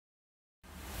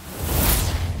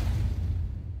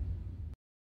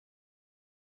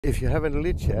If you have a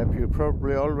Litchi app, you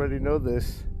probably already know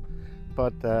this,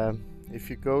 but if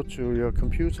you go to your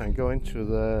computer and go into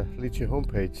the Litchi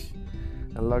homepage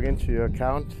and log into your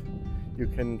account, you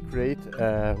can create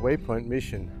a waypoint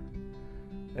mission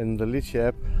in the Litchi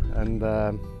app, and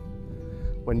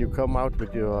when you come out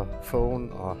with your phone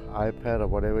or iPad or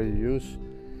whatever you use,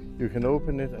 you can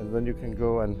open it and then you can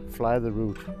go and fly the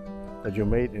route that you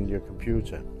made in your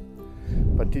computer.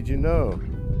 But did you know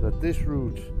that this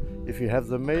route, if you have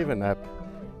the Maven app,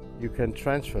 you can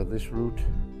transfer this route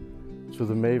to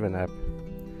the Maven app?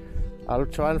 I'll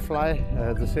try and fly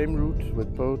the same route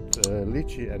with both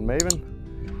Litchi and Maven,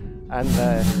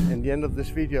 and in the end of this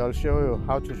video I'll show you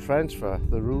how to transfer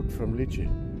the route from Litchi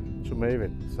to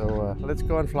Maven. So let's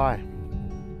go and fly.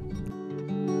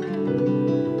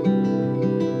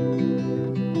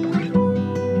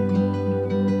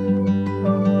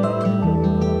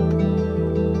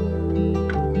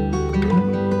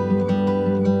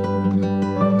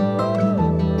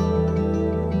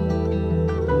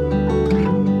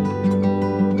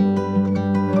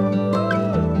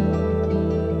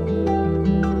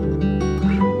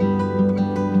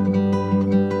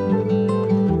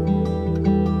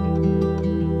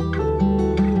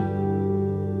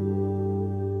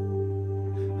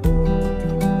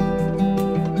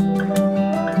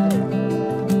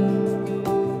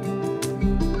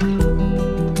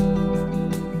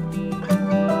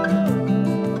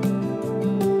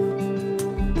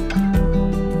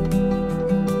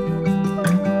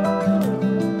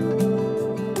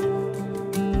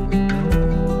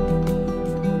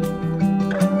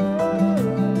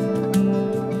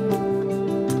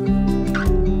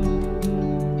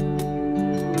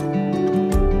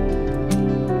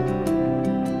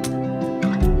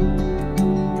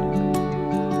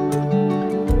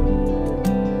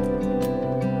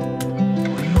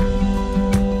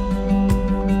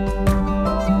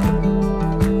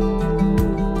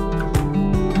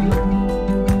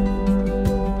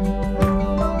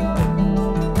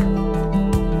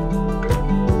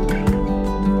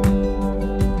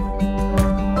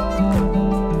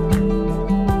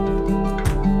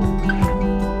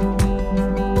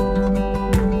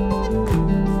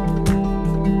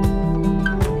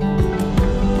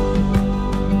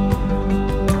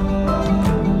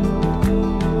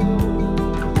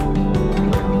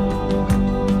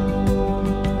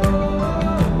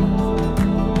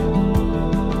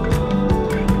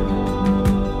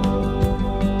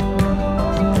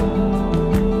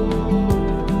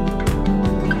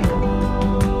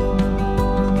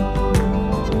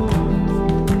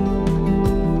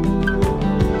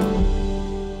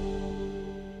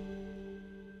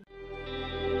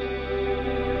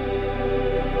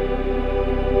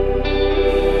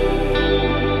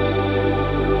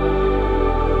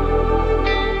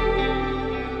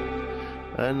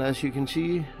 And as you can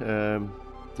see,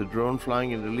 the drone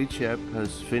flying in the Litchi app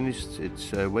has finished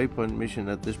its waypoint mission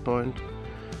at this point.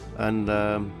 And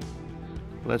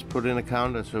let's put in a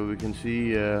counter so we can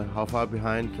see how far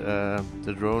behind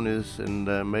the drone is in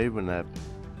the Maven app.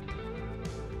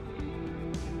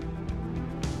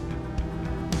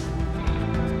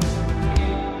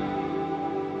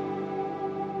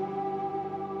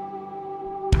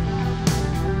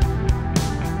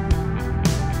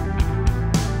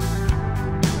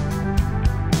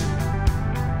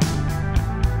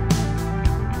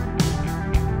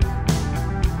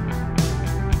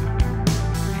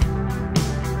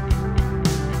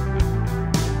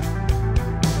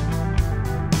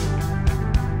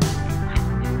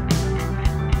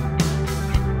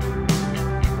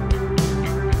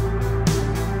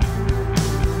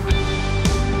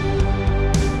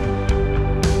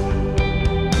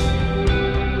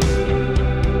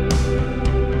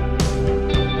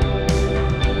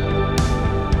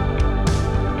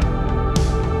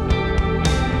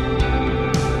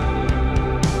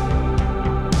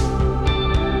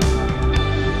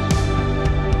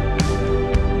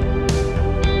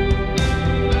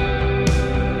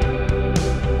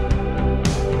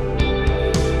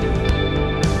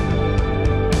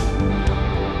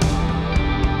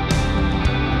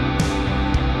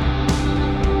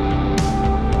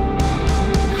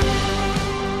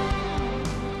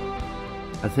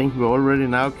 I think we already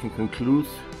now can conclude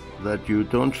that you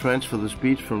don't transfer the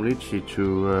speed from Litchi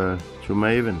to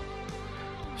Maven.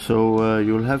 So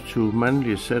you'll have to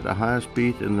manually set a higher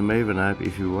speed in the Maven app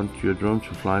if you want your drone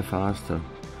to fly faster.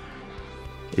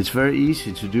 It's very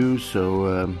easy to do,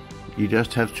 so you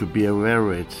just have to be aware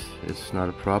of it. It's not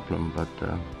a problem, but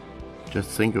just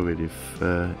think of it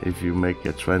if you make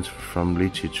a transfer from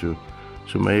Litchi to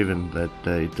Maven, that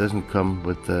it doesn't come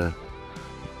with the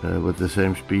with the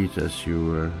same speed as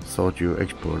you thought you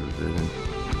exported it in.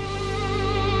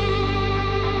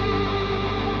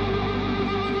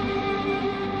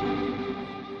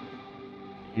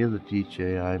 Here the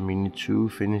DJI Mini 2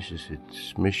 finishes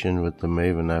its mission with the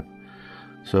Maven app.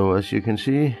 So as you can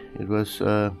see, it was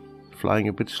flying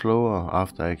a bit slower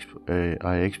after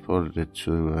I exported it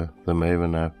to the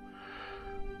Maven app.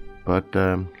 But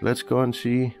let's go and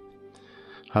see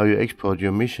how you export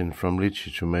your mission from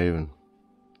Litchi to Maven.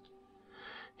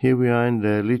 Here we are in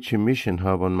the Litchi mission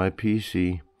hub on my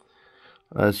PC.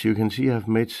 As you can see, I've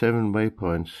made 7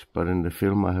 waypoints, but in the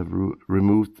film I have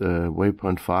removed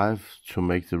waypoint 5 to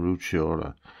make the route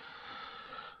shorter.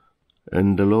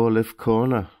 In the lower left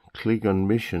corner, click on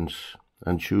missions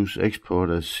and choose export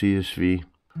as CSV.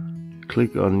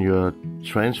 Click on your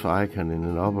transfer icon in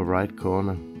the upper right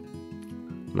corner.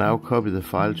 Now copy the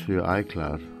file to your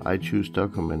iCloud. I choose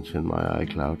documents in my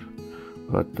iCloud,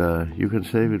 but you can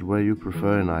save it where you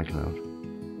prefer in iCloud.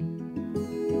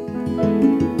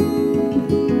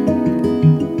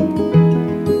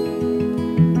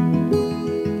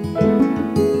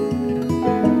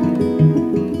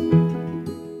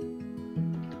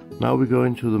 Now we go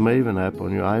into the Maven app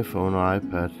on your iPhone or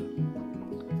iPad.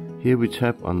 Here we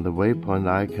tap on the waypoint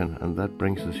icon and that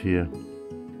brings us here.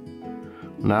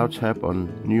 Now tap on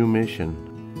New Mission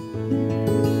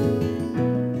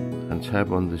and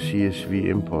tap on the CSV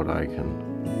import icon.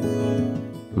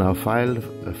 Now find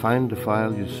the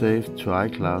file you saved to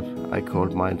iCloud. I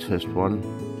called mine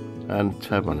test1 and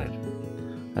tap on it.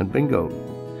 And bingo!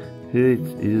 Here it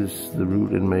is, the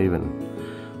route in Maven.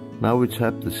 Now we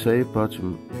tap the save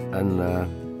button and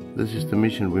this is the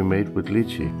mission we made with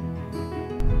Litchi.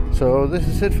 So this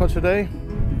is it for today.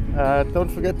 Don't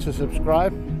forget to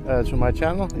subscribe to my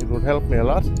channel, it would help me a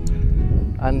lot.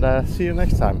 And see you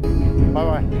next time.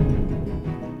 Bye bye.